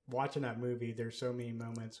 Watching that movie, there's so many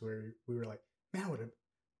moments where we were like, man,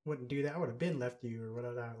 wouldn't do that. I would have been left you or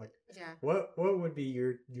whatever. Like, yeah. What would be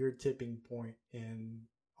your tipping point in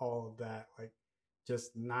all of that? Like,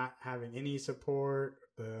 just not having any support,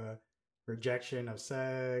 the rejection of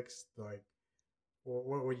sex. Like,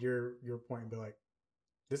 what would your point be? Like,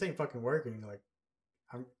 this ain't fucking working. Like,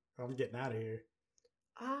 I'm I'm getting out of here.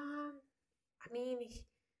 I mean,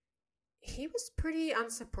 he was pretty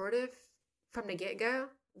unsupportive from the get go,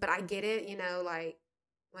 but I get it. You know, like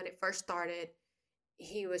when it first started,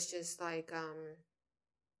 he was just like,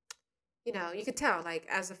 you know, you could tell, like,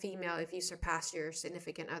 as a female, if you surpass your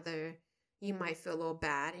significant other, you might feel a little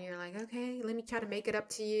bad. And you're like, okay, let me try to make it up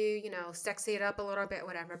to you, you know, sexy it up a little bit,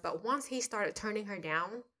 whatever. But once he started turning her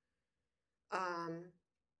down, um,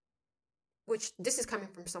 which this is coming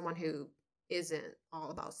from someone who isn't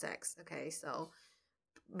all about sex, okay? So,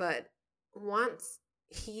 but once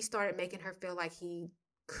he started making her feel like he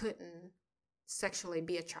couldn't sexually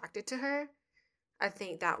be attracted to her, I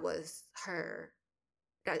think that was her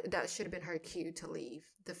that should have been her cue to leave.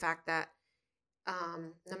 The fact that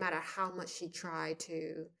no matter how much she tried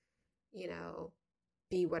to, you know,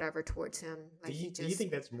 be whatever towards him, like Do you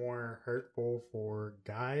think that's more hurtful for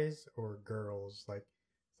guys or girls? Like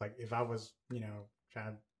if I was, you know,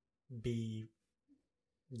 trying to be,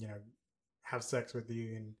 you know, have sex with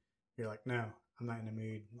you and you're like, no, I'm not in the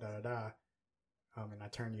mood, da da da, and I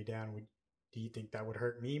turn you down, do you think that would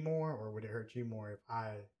hurt me more, or would it hurt you more if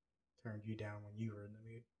I turned you down when you were in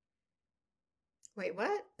the mood? Wait,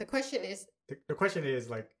 what? The question is The question is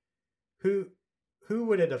like, who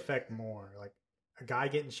would it affect more? Like a guy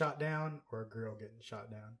getting shot down or a girl getting shot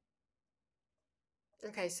down?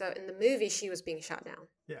 okay, so in the movie she was being shot down.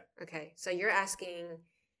 Yeah. Okay, so you're asking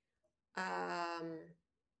um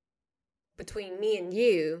between me and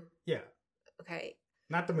you. Yeah. Okay.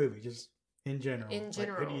 Not the movie, just in general. In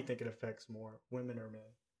general. Like, who do you think it affects more, women or men?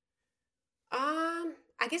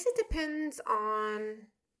 I guess it depends on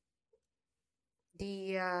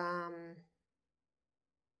the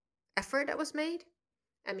effort that was made.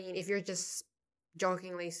 I mean, if you're just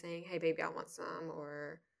jokingly saying, "Hey, baby, I want some,"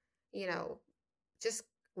 or you know, just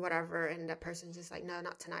whatever, and that person's just like, "No,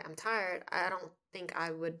 not tonight. I'm tired." I don't think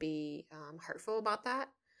I would be hurtful about that.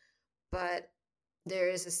 But there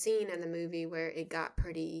is a scene in the movie where it got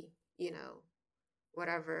pretty, you know,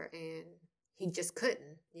 whatever, and he just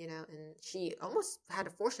couldn't, you know, and she almost had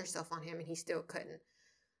to force herself on him, and he still couldn't.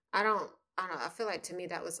 I don't know. I feel like to me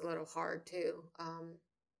that was a little hard too.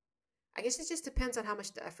 I guess it just depends on how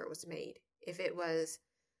much the effort was made. If it was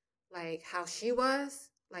like how she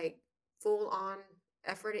was, like full on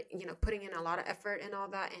effort, you know, putting in a lot of effort and all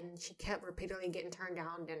that, and she kept repeatedly getting turned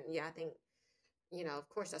down, then yeah, I think, you know, of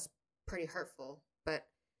course that's pretty hurtful. But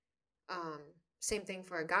same thing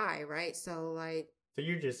for a guy, right? So like, so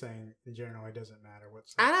you're just saying in general it doesn't matter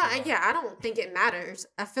what's I don't think it matters.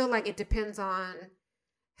 I feel like it depends on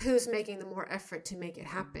who's making the more effort to make it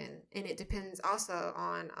happen, and it depends also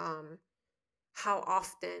on how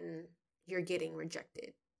often you're getting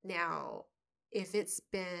rejected. Now, if it's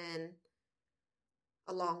been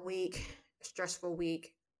a long week, a stressful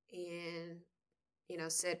week, and you know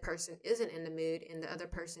said person isn't in the mood and the other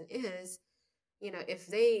person is, you know, if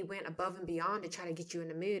they went above and beyond to try to get you in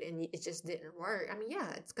the mood and it just didn't work, I mean, yeah,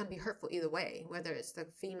 it's going to be hurtful either way, whether it's the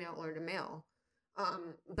female or the male.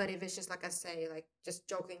 But if it's just like I say, like just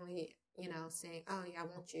jokingly, you know, saying, "Oh yeah, I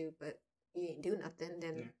want you," but you ain't do nothing,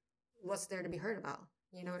 then what's there to be heard about?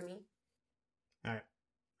 You know what I mean? All right,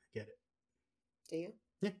 I get it. Do you?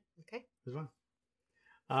 Yeah. Okay. It's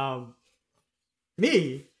fine.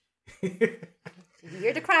 Me.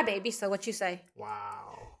 You're the crybaby, so what you say?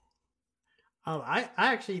 Wow. I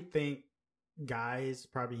actually think guys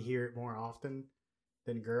probably hear it more often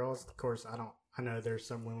than girls. Of course, I know there's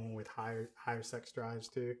some women with higher sex drives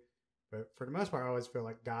too, but for the most part, I always feel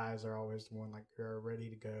like guys are always the one like who are ready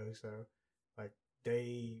to go. So like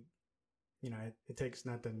they, you know, it takes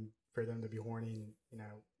nothing for them to be horny, and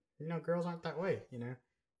you know, girls aren't that way, you know,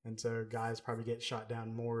 and so guys probably get shot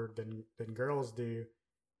down more than girls do,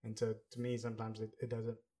 and so to me sometimes it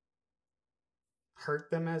doesn't hurt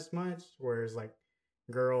them as much, whereas like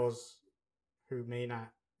girls who may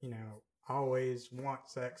not, you know, always want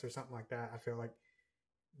sex or something like that, I feel like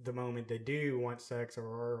the moment they do want sex or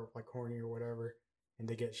are like horny or whatever, and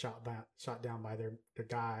they get shot down by their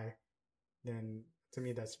guy, then to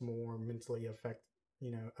me that's more mentally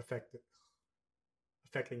affecting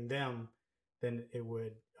them than it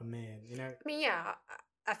would a man, you know. I mean, yeah,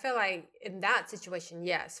 I feel like in that situation,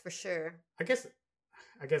 yes, for sure. I guess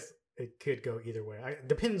it could go either way. It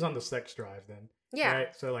depends on the sex drive then. Yeah.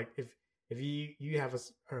 Right? So like if you have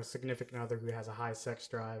a significant other who has a high sex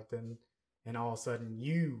drive, then and all of a sudden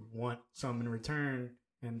you want some in return,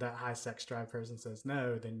 and that high sex drive person says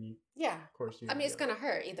no, then you, yeah, of course you. I mean, it's gonna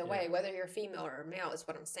hurt either way, whether you're female or male. Is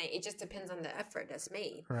what I'm saying. It just depends on the effort that's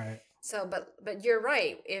made. Right. So, but you're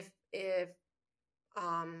right. If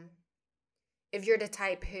you're the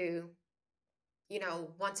type who, you know,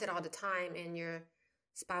 wants it all the time, and you're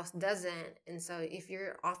spouse doesn't. And so if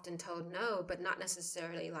you're often told no, but not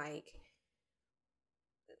necessarily like,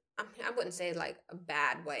 I mean, I wouldn't say like a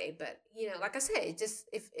bad way, but like I said, just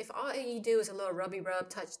if all you do is a little rubby rub,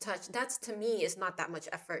 touch, that's, to me, is not that much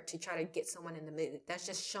effort to try to get someone in the mood. That's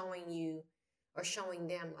just showing you or showing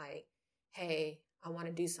them like, hey, I want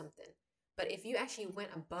to do something. But if you actually went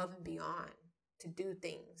above and beyond to do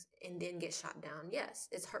things and then get shot down, yes,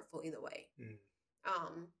 it's hurtful either way.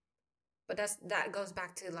 But that goes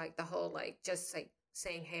back to like the whole like just like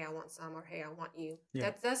saying, hey, I want some, or hey, I want you.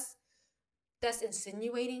 Yeah. That's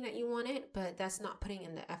insinuating that you want it, but that's not putting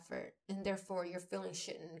in the effort, and therefore your feelings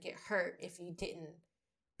shouldn't get hurt if you didn't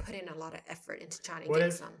put in a lot of effort into trying to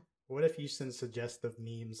get some. What if you send suggestive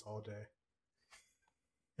memes all day?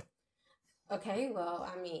 Okay, well,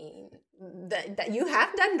 I mean, that you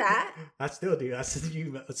have done that. I still do. I send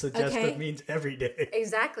you suggestive memes every day.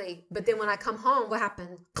 Exactly, but then when I come home, what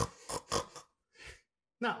happened?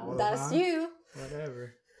 Not all That's the time. You.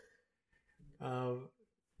 Whatever.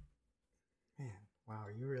 Man, wow,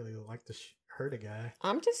 you really like to hurt a guy.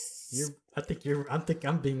 I'm just. I think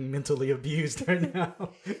I'm being mentally abused right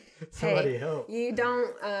now. Somebody help. You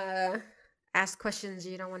don't ask questions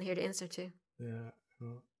you don't want to hear the answer to. Yeah.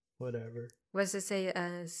 Well, whatever. What does it say?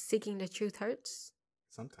 Seeking the truth hurts?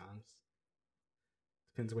 Sometimes.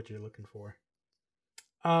 Depends what you're looking for.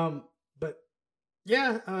 But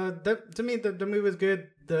yeah, to me the movie was good.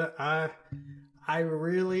 I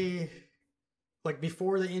really, like,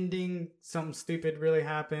 before the ending, something stupid really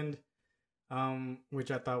happened,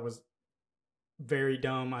 which I thought was very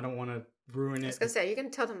dumb. I don't want to ruin it. I was gonna say, are you gonna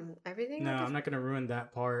tell them everything? No, I'm not gonna ruin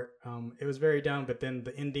that part. It was very dumb, but then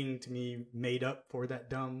the ending to me made up for that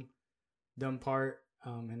dumb part.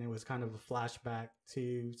 And it was kind of a flashback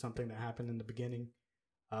to something that happened in the beginning.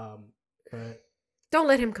 But don't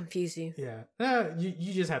let him confuse you. Yeah,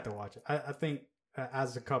 you just have to watch it. I think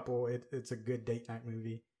as a couple, it's a good date night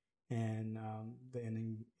movie, and the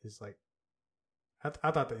ending is like,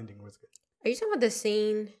 I thought the ending was good. Are you talking about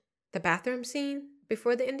the bathroom scene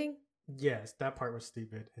before the ending? Yes, that part was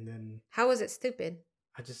stupid. And then how was it stupid?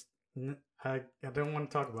 I don't want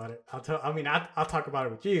to talk about it. I'll talk about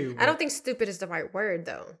it with you. I don't think stupid is the right word,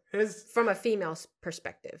 though. It's from a female's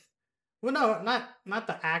perspective. Well, no, not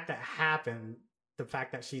the act that happened. The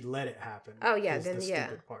fact that she let it happen. Oh yeah, then the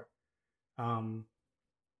stupid part.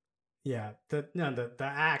 Yeah, the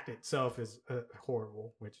act itself is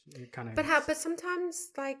horrible, which you kind of. But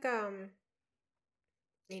sometimes like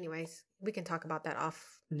anyways, we can talk about that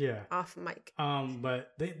off mic.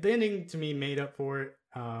 But the ending to me made up for it.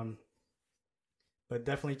 But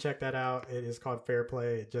definitely check that out. It is called Fair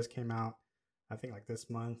Play. It just came out, I think, like this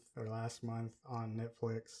month or last month on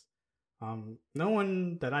Netflix. No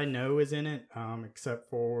one that I know is in it, except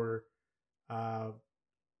for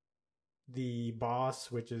the boss,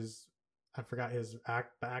 which is, I forgot the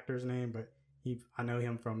actor's name, but I know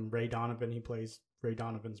him from Ray Donovan. He plays Ray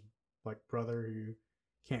Donovan's like brother who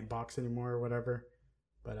can't box anymore or whatever.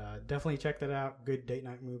 But definitely check that out. Good date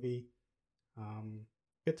night movie.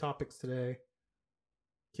 Good topics today.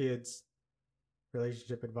 Kids,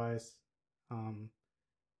 relationship advice. I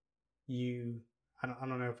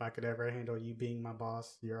don't know if I could ever handle you being my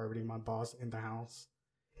boss. You're already my boss in the house,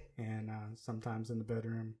 and sometimes in the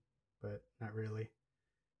bedroom, but not really.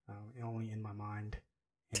 Only in my mind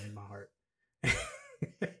and in my heart.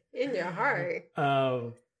 In your heart.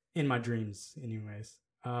 In my dreams, anyways.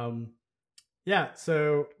 Yeah.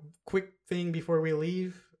 So, quick thing before we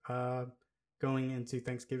leave. Going into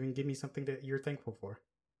Thanksgiving, give me something that you're thankful for.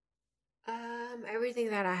 Everything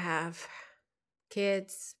that I have.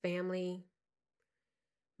 Kids, family,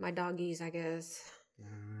 my doggies, I guess.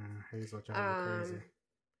 Hazel drives me crazy.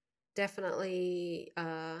 Definitely,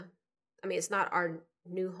 I mean, it's not our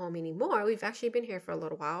new home anymore. We've actually been here for a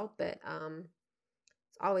little while, but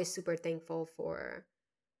it's always super thankful for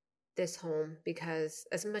this home, because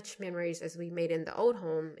as much memories as we made in the old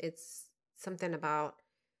home, it's something about,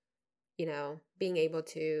 being able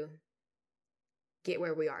to get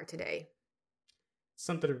where we are today.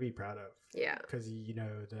 Something to be proud of. Yeah. Because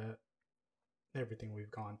that everything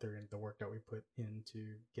we've gone through and the work that we put in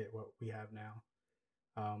to get what we have now.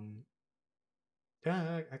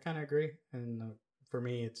 Yeah, I kind of agree. And for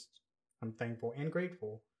me, I'm thankful and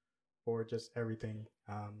grateful for just everything.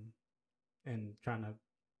 And trying to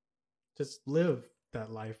just live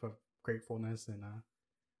that life of gratefulness and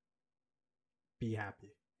be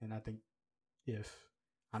happy. And I think if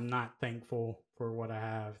I'm not thankful for what I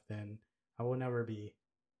have, then I will never be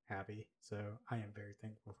happy. So I am very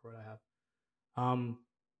thankful for what I have.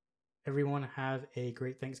 Everyone have a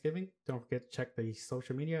great Thanksgiving. Don't forget to check the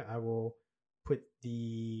social media. I will put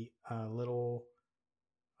the little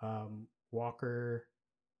walker,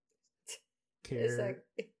 It's care,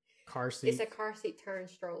 car it's seat, a car seat turn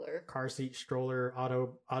stroller. stroller,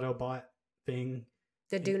 Autobot thing.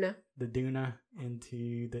 The Duna. The Duna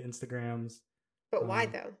into the Instagrams. But why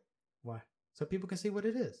though? Why? So people can see what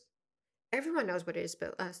it is. Everyone knows what it is,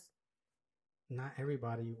 but us. Not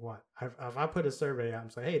everybody. What? If I put a survey out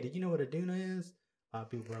and say, "Hey, did you know what a Duna is?" A lot of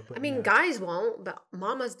people are putting. I mean, that. guys won't, but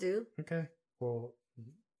mamas do. Okay. Well,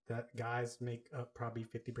 that guys make up probably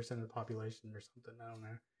 50% of the population or something. I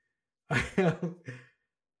don't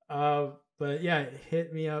know. But yeah,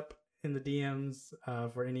 hit me up in the DMs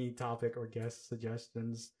for any topic or guest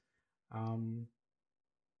suggestions. And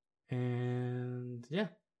yeah,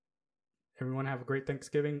 everyone have a great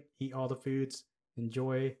Thanksgiving. Eat all the foods.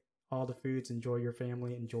 Enjoy all the foods. Enjoy your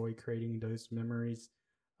family. Enjoy creating those memories.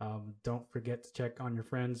 Don't forget to check on your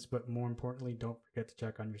friends, but more importantly, don't forget to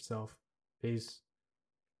check on yourself. Peace.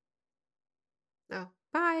 Oh,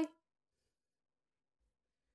 bye.